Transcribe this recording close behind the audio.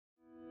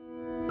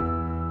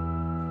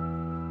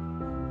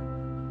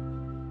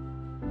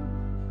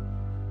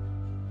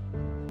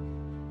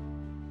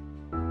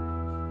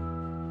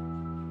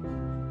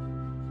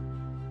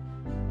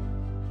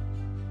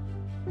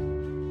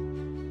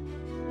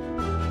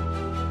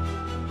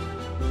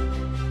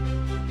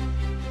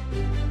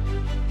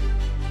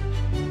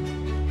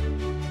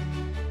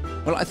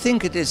Well, I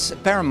think it is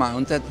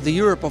paramount that the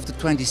Europe of the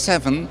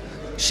 27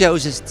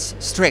 shows its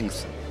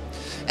strength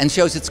and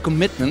shows its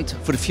commitment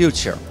for the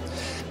future.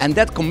 And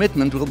that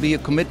commitment will be a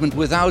commitment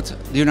without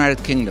the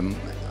United Kingdom.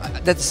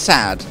 That's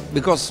sad,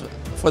 because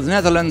for the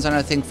Netherlands and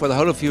I think for the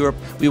whole of Europe,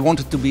 we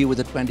wanted to be with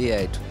the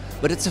 28.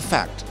 But it's a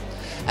fact.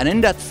 And in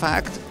that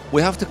fact,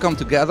 we have to come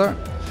together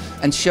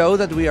and show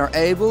that we are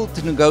able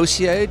to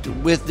negotiate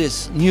with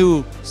this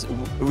new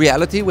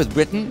reality with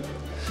Britain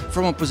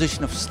from a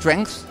position of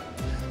strength,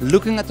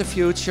 looking at the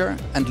future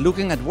and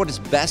looking at what is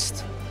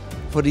best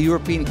for the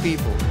European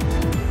people.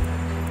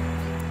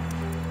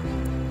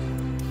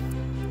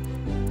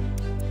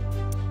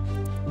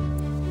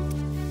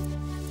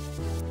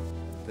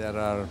 There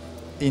are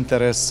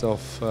interests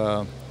of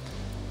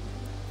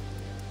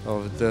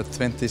the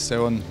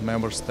 27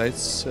 member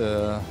states,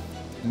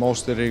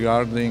 mostly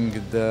regarding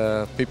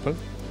the people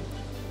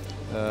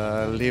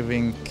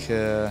living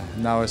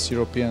now as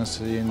Europeans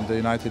in the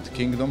United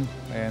Kingdom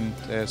and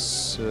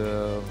as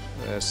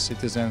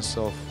citizens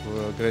of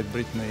Great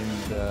Britain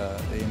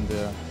in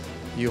the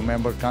EU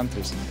member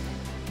countries.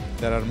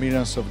 There are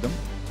millions of them,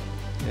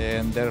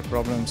 and their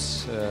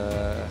problems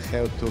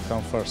have to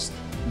come first.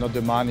 Not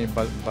the money,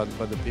 but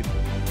the people.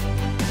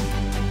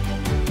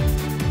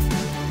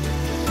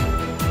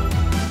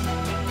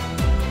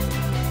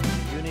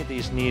 Unity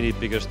is needed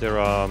because there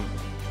are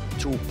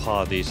two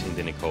parties in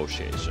the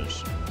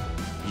negotiations,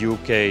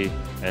 UK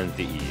and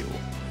the EU.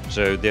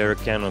 So there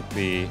cannot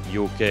be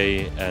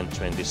UK and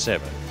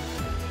 27.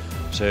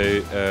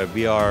 So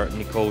we are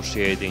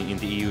negotiating in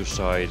the EU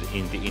side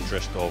in the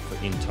interest of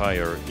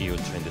entire EU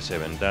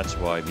 27. That's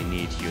why we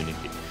need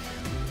unity.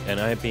 And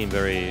I've been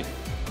very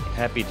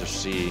happy to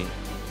see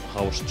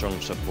how strong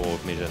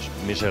support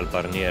Michel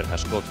Barnier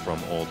has got from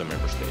all the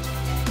member states.